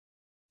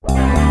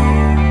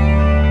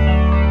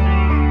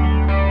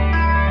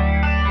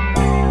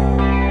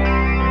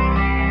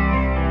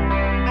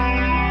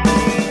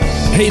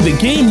Hey, the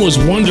game was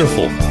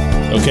wonderful.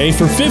 Okay,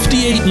 for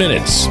 58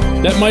 minutes,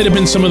 that might have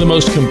been some of the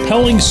most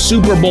compelling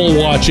Super Bowl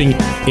watching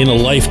in a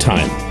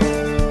lifetime.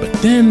 But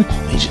then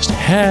they just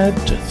had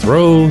to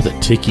throw the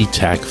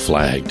ticky-tack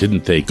flag,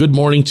 didn't they? Good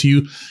morning to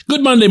you.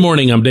 Good Monday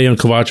morning. I'm Dejan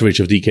Kovacevic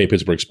of DK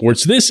Pittsburgh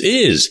Sports. This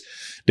is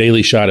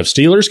Daily Shot of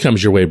Steelers.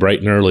 Comes your way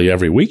bright and early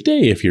every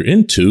weekday if you're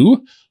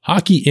into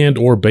hockey and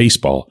or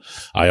baseball.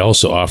 I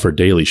also offer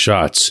daily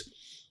shots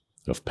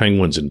of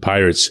Penguins and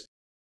Pirates.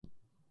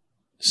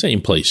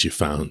 Same place you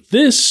found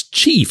this.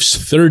 Chiefs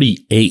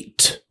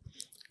 38,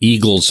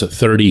 Eagles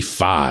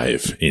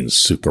 35 in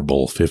Super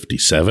Bowl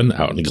 57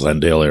 out in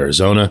Glendale,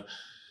 Arizona.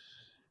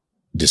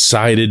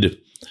 Decided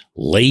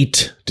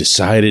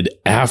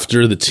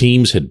after the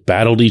teams had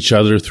battled each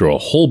other through a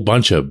whole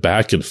bunch of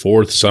back and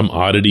forth, some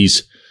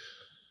oddities,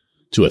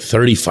 to a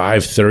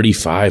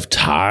 35-35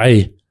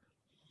 tie,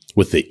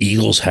 with the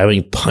Eagles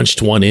having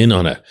punched one in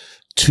on a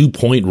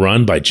 2-point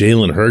run by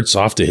Jalen Hurts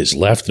off to his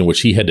left, in which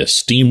he had to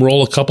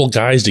steamroll a couple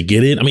guys to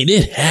get in. I mean,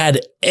 it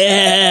had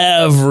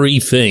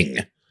everything,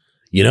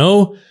 you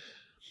know?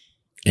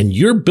 And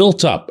you're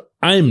built up.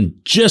 I'm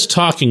just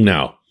talking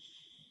now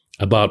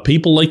about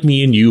people like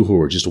me and you who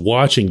are just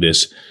watching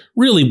this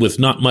really with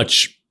not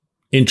much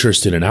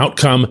interest in an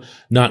outcome,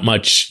 not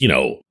much,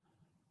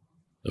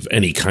 of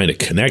any kind of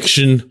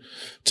connection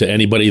to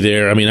anybody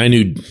there. I mean, I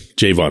knew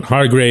Javon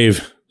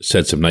Hargrave,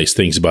 said some nice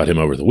things about him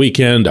over the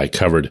weekend. I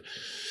covered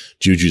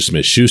Juju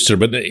Smith-Schuster,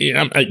 but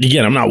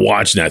again, I'm not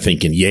watching that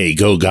thinking, yay,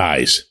 go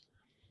guys.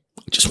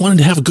 I just wanted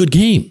to have a good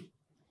game.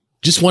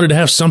 Just wanted to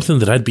have something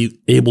that I'd be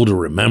able to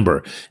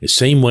remember. The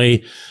same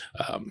way,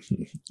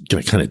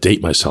 going to kind of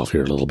date myself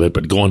here a little bit,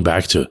 but going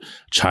back to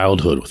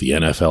childhood with the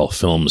NFL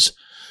films,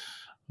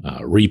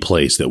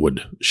 replays that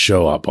would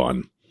show up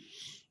on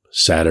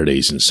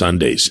Saturdays and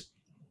Sundays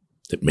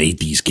that made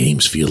these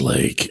games feel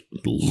like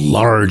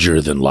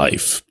larger than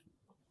life.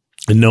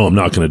 And no, I'm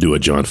not going to do a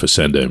John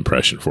Facenda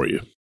impression for you.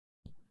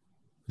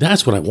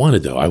 That's what I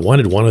wanted, though. I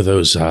wanted one of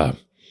those,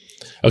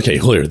 okay,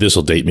 here, this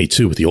will date me,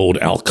 too, with the old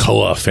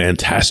Alcoa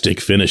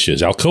fantastic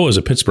finishes. Alcoa is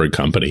a Pittsburgh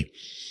company,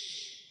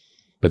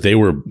 but they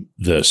were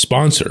the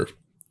sponsor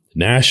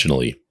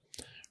nationally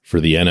for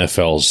the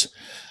NFL's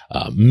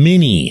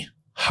mini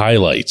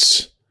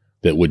highlights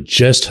that would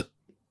just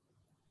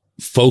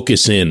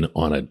focus in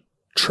on a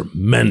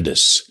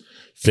tremendous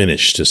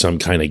finish to some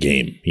kind of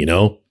game,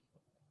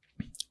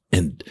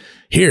 And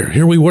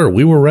here we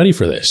were ready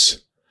for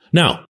this.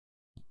 Now,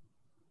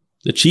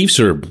 the Chiefs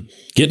are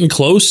getting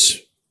close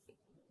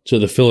to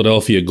the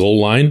Philadelphia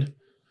goal line.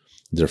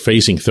 They're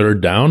facing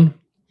third down.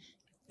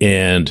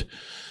 And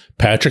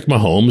Patrick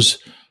Mahomes,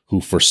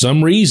 who for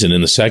some reason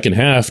in the second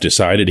half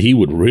decided he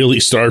would really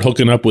start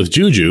hooking up with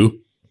Juju,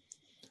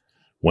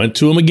 went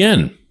to him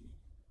again.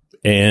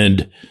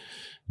 And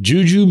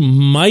Juju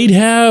might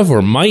have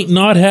or might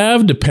not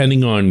have,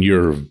 depending on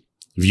your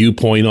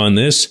viewpoint on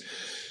this,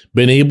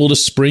 been able to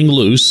spring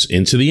loose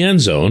into the end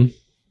zone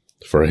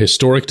for a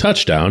historic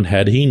touchdown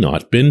had he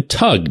not been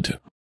tugged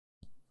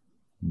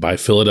by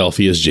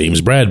Philadelphia's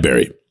James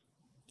Bradberry.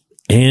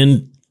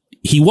 And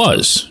he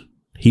was.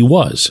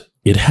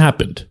 It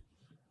happened.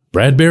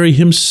 Bradberry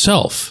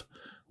himself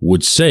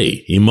would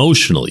say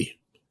emotionally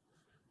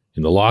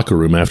in the locker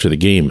room after the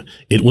game,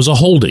 it was a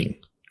holding.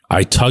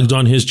 I tugged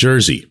on his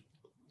jersey.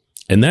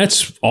 And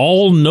that's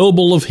all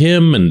noble of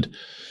him. And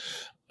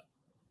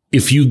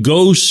if you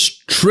go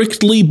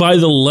strictly by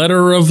the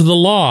letter of the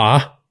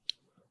law,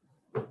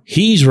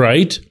 he's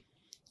right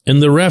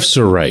and the refs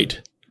are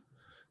right.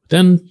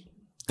 Then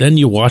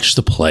you watch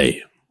the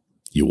play.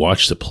 I'm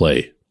going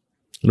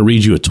to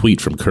read you a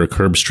tweet from Kirk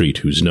Herbstreit,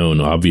 who's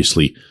known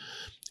obviously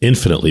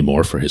infinitely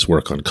more for his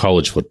work on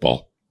college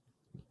football,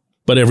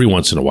 but every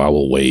once in a while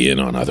will weigh in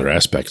on other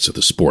aspects of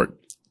the sport.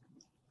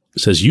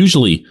 It says,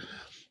 usually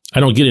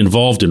I don't get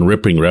involved in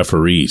ripping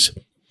referees,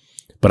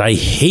 but I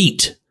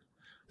hate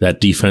that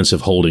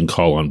defensive holding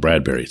call on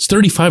Bradberry. It's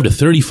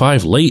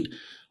 35-35 late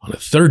on a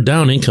third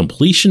down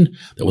incompletion.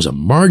 That was a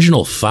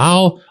marginal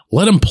foul.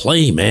 Let him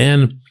play,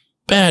 man.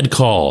 Bad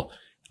call.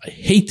 I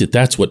hate that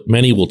that's what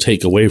many will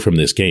take away from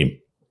this game.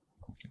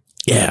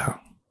 Yeah.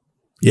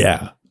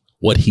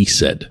 What he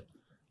said.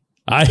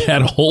 I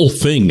had a whole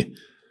thing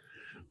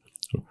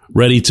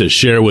ready to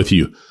share with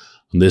you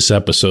on this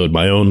episode,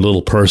 my own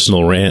little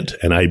personal rant,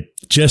 and I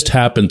just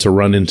happened to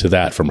run into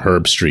that from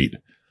Herbstreit,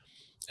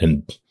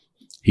 and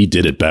he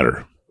did it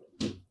better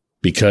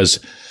because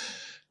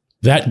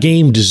that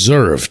game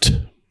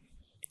deserved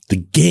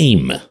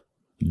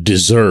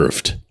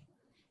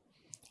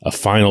a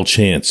final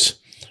chance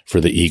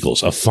for the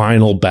Eagles, a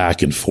final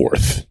back and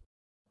forth.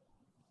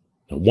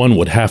 Now, one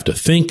would have to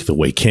think the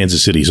way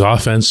Kansas City's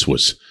offense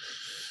was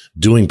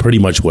doing pretty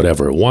much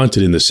whatever it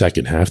wanted in the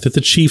second half, that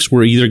the Chiefs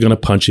were either going to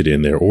punch it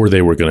in there or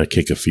they were going to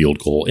kick a field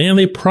goal, and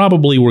they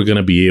probably were going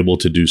to be able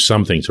to do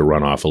something to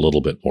run off a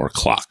little bit more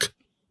clock.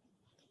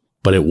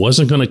 But it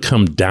wasn't going to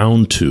come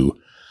down to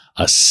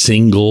a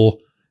single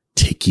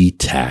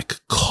ticky-tack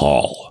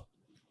call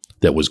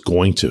that was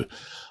going to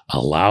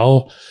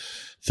allow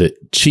the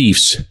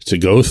Chiefs to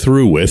go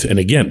through with, and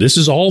again, this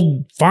is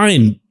all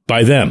fine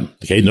by them.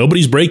 Okay,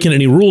 nobody's breaking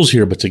any rules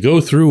here, but to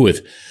go through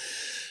with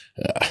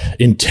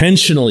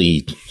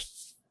intentionally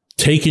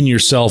taking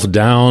yourself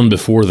down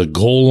before the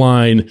goal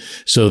line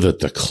so that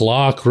the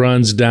clock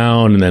runs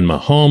down, and then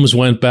Mahomes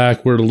went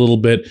backward a little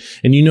bit,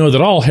 and you know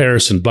that all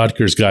Harrison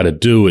Butker's got to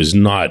do is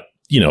not,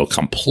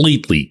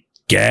 completely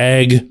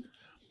gag.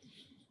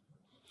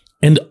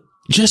 And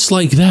just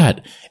like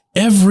that,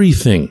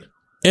 everything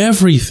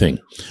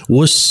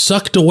was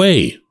sucked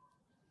away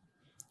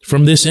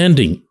from this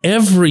ending.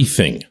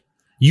 Everything.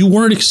 You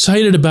weren't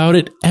excited about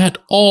it at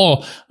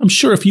all. I'm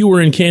sure if you were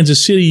in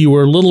Kansas City, you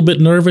were a little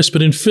bit nervous,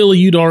 but in Philly,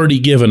 you'd already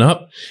given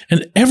up.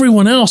 And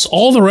everyone else,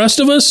 all the rest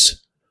of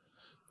us,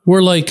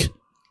 were like,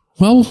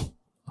 well,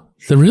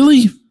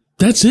 really?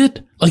 That's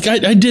it? Like,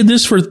 I did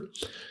this for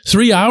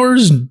 3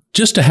 hours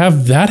just to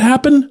have that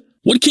happen?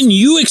 What can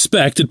you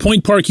expect at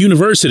Point Park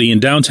University in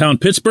downtown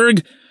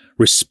Pittsburgh?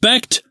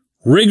 Respect,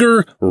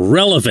 rigor,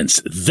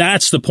 relevance.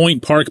 That's the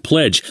Point Park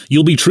Pledge.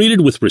 You'll be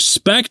treated with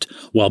respect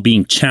while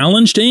being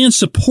challenged and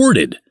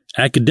supported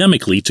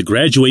academically to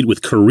graduate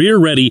with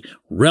career-ready,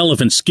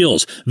 relevant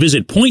skills.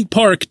 Visit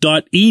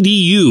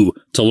pointpark.edu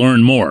to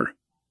learn more.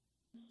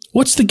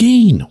 What's the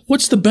gain?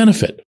 What's the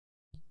benefit?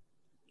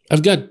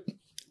 I've got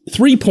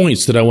 3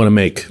 points that I want to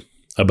make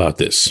about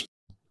this.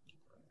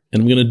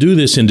 And I'm going to do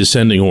this in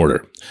descending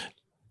order.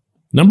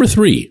 Number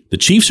 3, the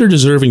Chiefs are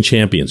deserving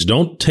champions.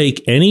 Don't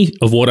take any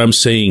of what I'm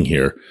saying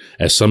here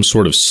as some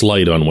sort of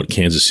slight on what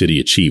Kansas City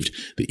achieved.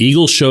 The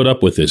Eagles showed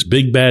up with this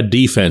big bad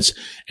defense,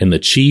 and the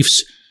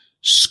Chiefs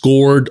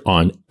scored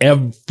on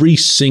every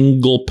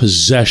single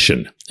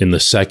possession in the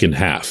second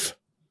half.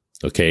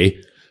 Okay?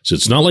 So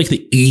it's not like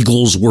the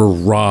Eagles were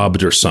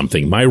robbed or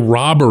something. My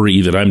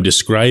robbery that I'm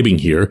describing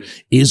here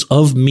is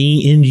of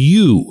me and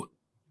you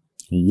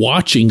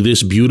watching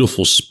this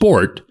beautiful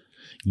sport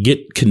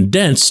get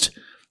condensed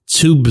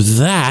to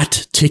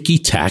that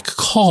ticky-tack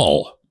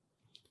call.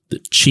 The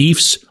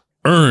Chiefs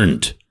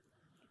earned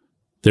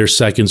their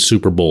second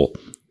Super Bowl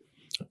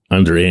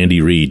under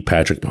Andy Reid,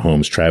 Patrick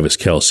Mahomes, Travis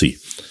Kelce,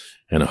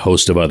 and a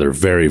host of other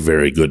very,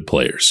 very good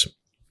players.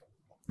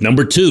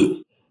 Number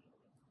two,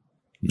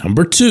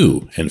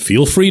 and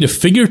feel free to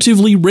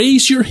figuratively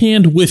raise your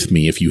hand with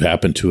me if you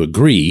happen to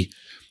agree,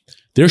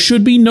 there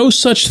should be no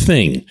such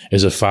thing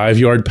as a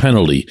 5-yard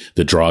penalty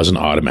that draws an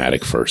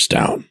automatic first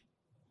down.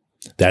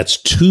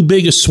 That's too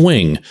big a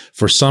swing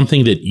for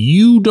something that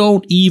you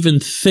don't even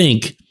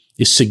think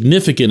is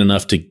significant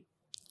enough to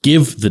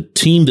give the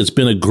team that's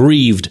been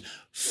aggrieved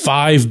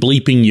 5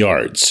 bleeping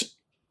yards.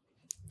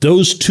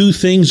 Those two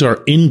things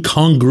are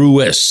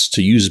incongruous,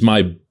 to use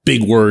my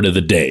big word of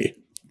the day,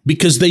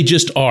 because they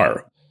just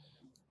are.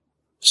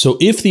 So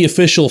if the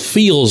official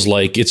feels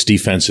like it's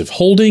defensive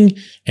holding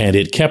and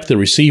it kept the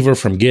receiver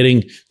from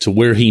getting to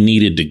where he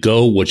needed to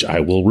go, which I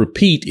will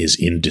repeat is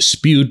in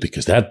dispute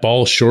because that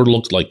ball sure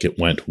looked like it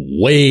went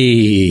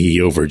way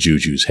over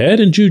Juju's head,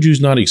 and Juju's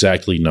not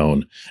exactly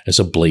known as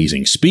a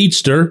blazing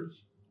speedster,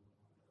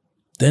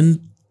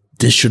 then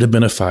this should have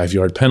been a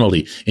 5-yard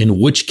penalty, in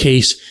which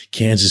case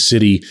Kansas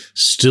City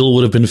still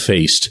would have been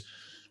faced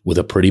with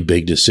a pretty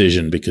big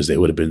decision because they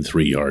would have been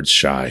 3 yards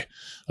shy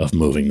of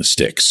moving the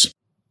sticks.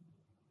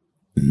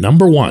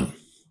 Number 1,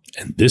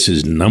 and this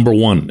is number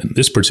 1 in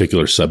this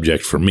particular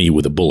subject for me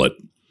with a bullet,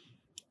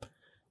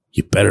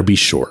 you better be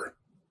sure.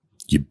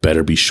 You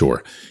better be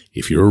sure.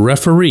 If you're a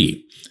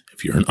referee,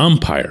 if you're an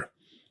umpire,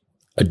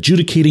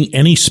 adjudicating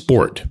any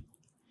sport,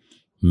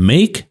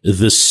 make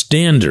the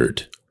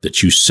standard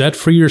that you set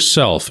for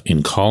yourself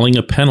in calling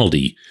a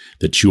penalty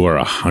that you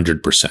are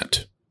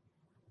 100%.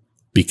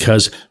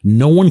 Because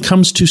no one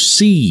comes to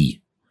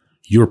see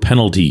your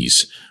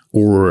penalties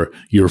or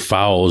your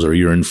fouls or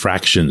your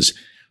infractions.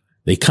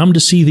 They come to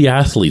see the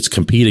athletes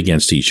compete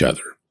against each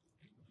other.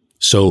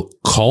 So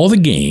call the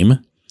game,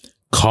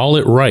 call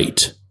it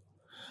right,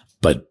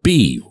 but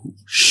be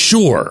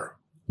sure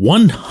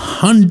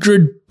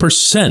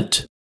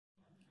 100%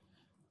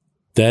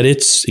 that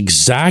it's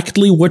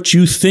exactly what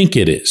you think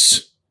it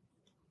is.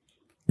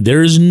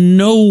 There's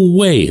no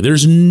way,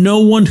 there's no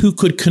one who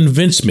could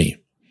convince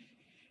me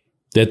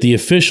that the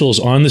officials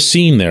on the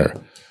scene there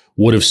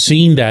would have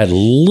seen that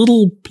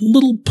little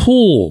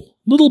pool.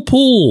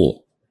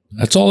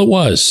 That's all it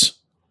was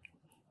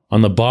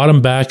on the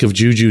bottom back of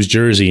Juju's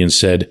jersey and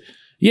said,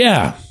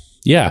 yeah,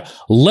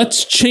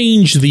 let's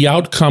change the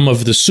outcome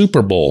of the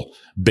Super Bowl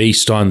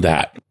based on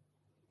that.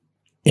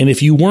 And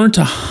if you weren't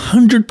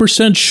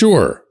 100%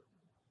 sure,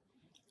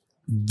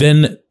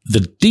 then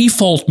the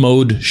default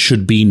mode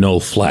should be no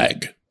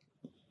flag.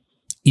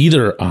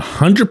 Either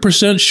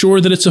 100% sure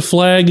that it's a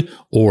flag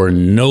or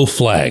no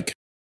flag.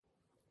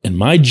 And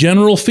my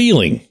general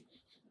feeling,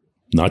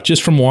 not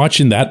just from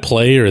watching that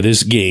play or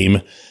this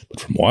game, but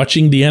from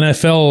watching the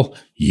NFL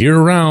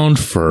year-round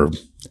for,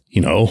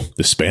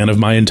 the span of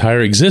my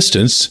entire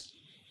existence,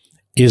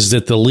 is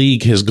that the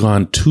league has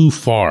gone too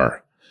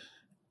far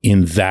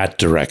in that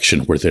direction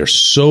where they're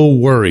so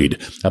worried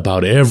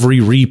about every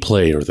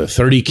replay or the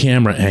 30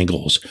 camera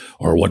angles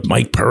or what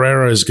Mike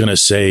Pereira is going to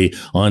say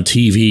on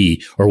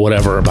TV or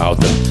whatever about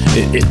them.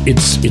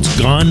 It's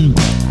gone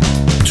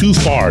too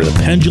far. The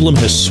pendulum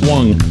has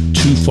swung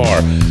too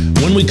far.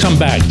 When we come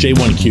back,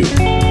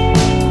 J1Q.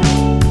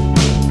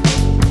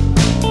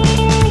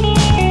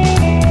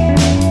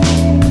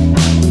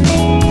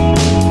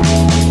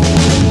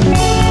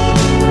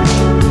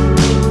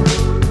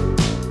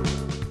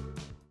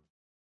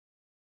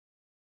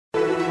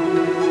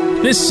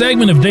 This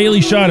segment of Daily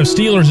Shot of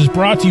Steelers is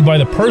brought to you by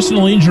the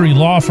personal injury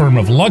law firm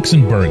of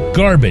Luxembourg,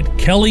 Garbett,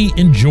 Kelly,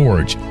 and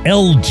George,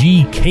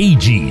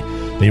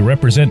 LGKG. They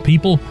represent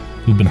people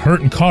who've been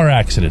hurt in car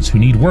accidents, who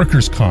need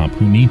workers' comp,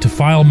 who need to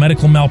file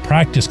medical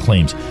malpractice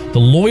claims. The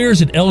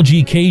lawyers at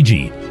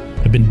LGKG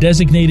have been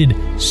designated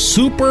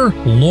super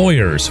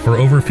lawyers for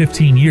over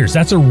 15 years.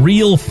 That's a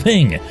real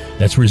thing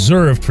that's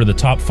reserved for the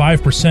top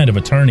 5% of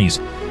attorneys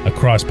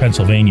across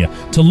Pennsylvania.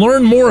 To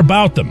learn more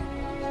about them,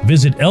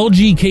 visit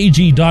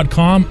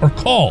lgkg.com or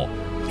call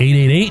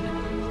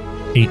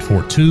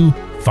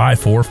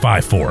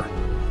 888-842-5454.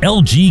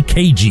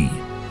 LGKG.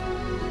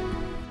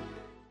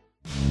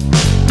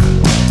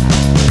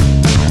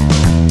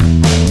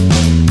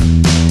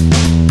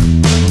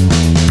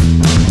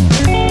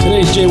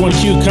 Today's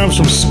J1Q comes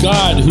from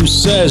Scott, who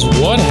says,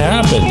 what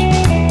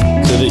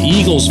happened to the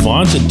Eagles'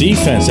 vaunted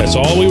defense? That's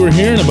all we were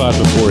hearing about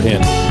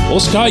beforehand. Well,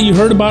 Scott, you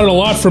heard about it a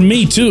lot from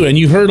me, too, and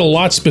you heard a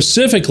lot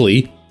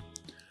specifically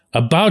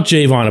about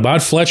Javon,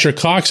 about Fletcher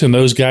Cox and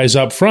those guys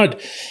up front.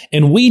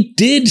 And we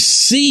did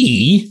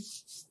see,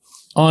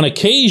 on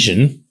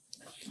occasion,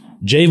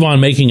 Javon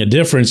making a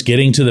difference,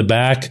 getting to the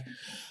back.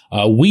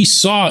 We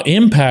saw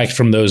impact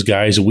from those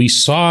guys. We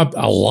saw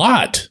a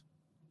lot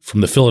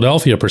from the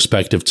Philadelphia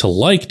perspective to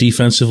like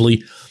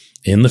defensively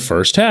in the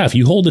first half.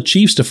 You hold the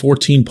Chiefs to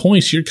 14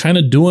 points, you're kind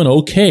of doing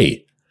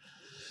okay.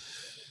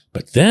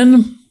 But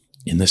then,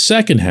 in the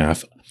second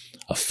half,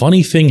 a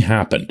funny thing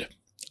happened.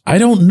 I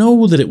don't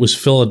know that it was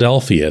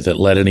Philadelphia that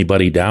let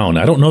anybody down.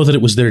 I don't know that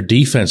it was their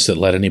defense that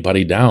let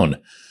anybody down.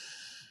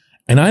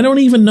 And I don't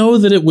even know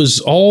that it was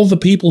all the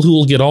people who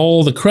will get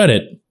all the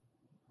credit,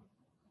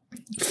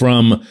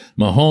 from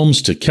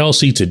Mahomes to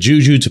Kelsey to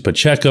Juju to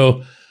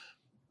Pacheco,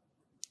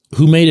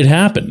 who made it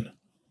happen.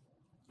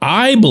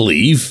 I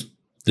believe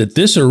that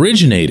this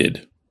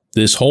originated,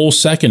 this whole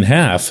second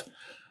half,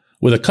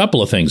 with a couple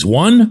of things.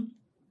 One,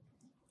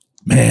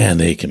 man,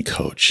 they can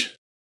coach.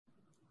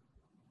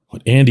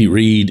 What Andy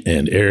Reid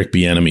and Eric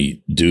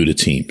Bieniemy do to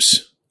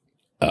teams.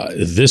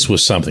 This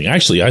was something.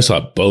 Actually, I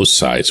thought both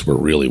sides were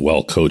really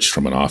well coached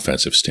from an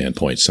offensive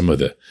standpoint. Some of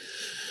the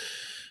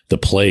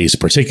plays,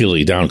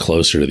 particularly down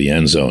closer to the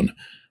end zone,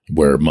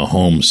 where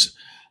Mahomes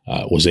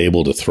was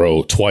able to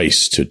throw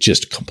twice to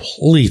just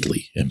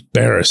completely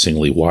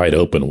embarrassingly wide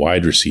open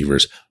wide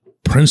receivers,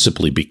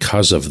 principally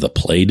because of the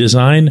play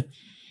design.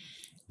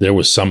 There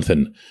was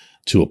something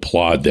to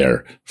applaud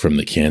there from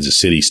the Kansas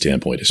City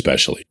standpoint,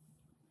 especially.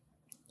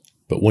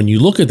 But when you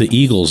look at the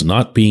Eagles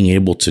not being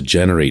able to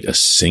generate a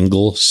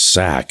single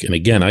sack, and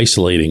again,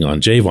 isolating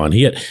on Javon,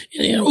 he had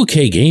an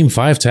okay game,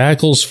 5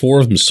 tackles, 4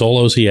 of them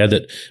solos. He had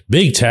that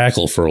big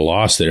tackle for a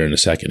loss there in the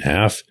second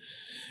half,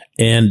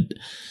 and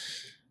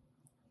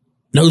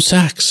no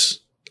sacks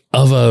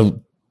of a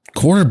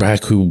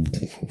quarterback who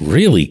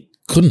really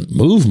couldn't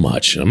move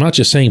much. I'm not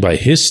just saying by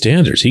his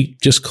standards. He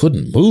just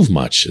couldn't move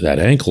much. That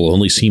ankle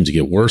only seemed to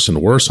get worse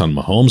and worse on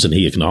Mahomes, and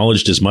he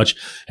acknowledged as much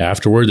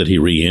afterward that he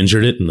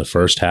re-injured it in the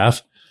first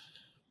half.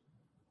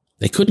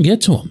 They couldn't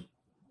get to him.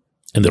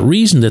 And the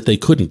reason that they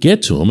couldn't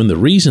get to him, and the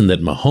reason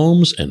that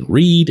Mahomes and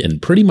Reid and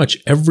pretty much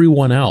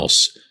everyone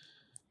else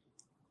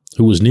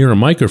who was near a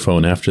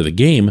microphone after the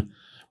game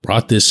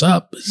brought this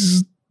up,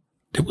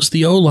 it was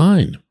the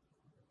O-line.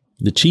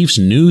 The Chiefs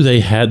knew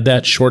they had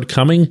that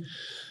shortcoming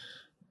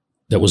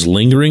that was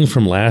lingering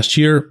from last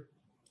year.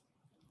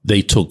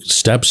 They took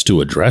steps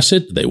to address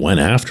it. They went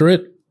after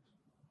it.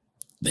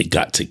 They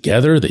got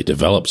together. They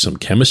developed some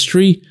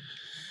chemistry.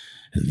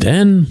 And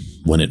then,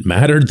 when it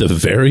mattered the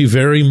very,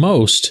 very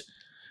most,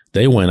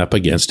 they went up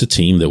against a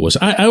team that was,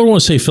 I don't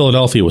want to say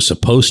Philadelphia was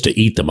supposed to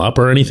eat them up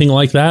or anything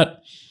like that.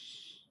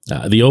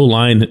 The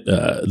O-line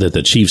that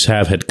the Chiefs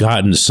have had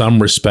gotten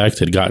some respect,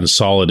 had gotten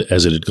solid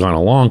as it had gone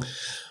along.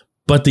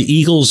 But the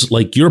Eagles,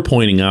 like you're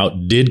pointing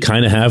out, did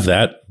kind of have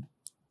that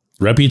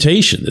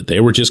reputation that they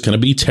were just going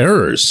to be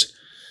terrors.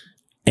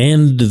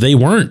 And they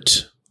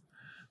weren't.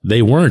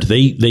 They weren't.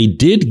 They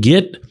did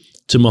get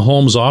to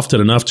Mahomes often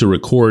enough to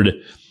record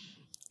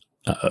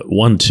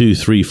 1, 2,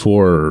 3,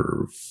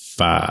 4,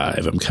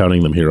 5. I'm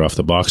counting them here off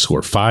the box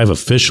score. 5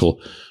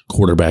 official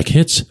quarterback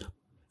hits,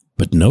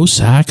 but no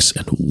sacks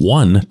and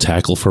 1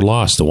 tackle for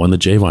loss, the one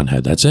that Javon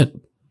had. That's it.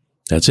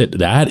 That's it.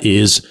 That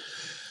is,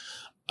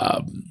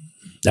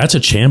 that's a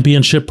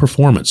championship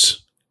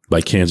performance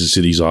by Kansas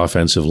City's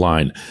offensive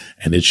line.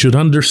 And it should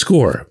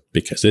underscore,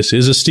 because this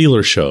is a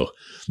Steelers show,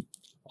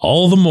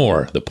 all the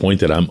more the point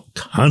that I'm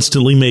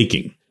constantly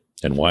making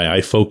and why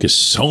I focus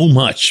so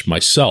much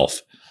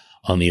myself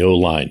on the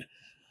O-line.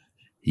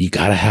 You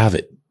got to have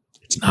it.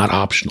 It's not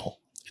optional.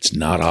 It's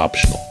not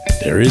optional.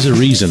 There is a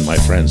reason, my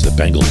friends, the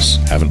Bengals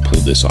haven't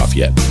pulled this off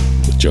yet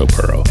with Joe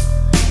Burrow.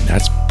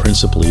 That's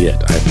principally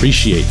it. I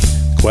appreciate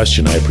the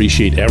question. I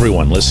appreciate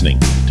everyone listening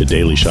to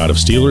Daily Shot of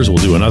Steelers. We'll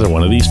do another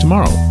one of these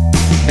tomorrow.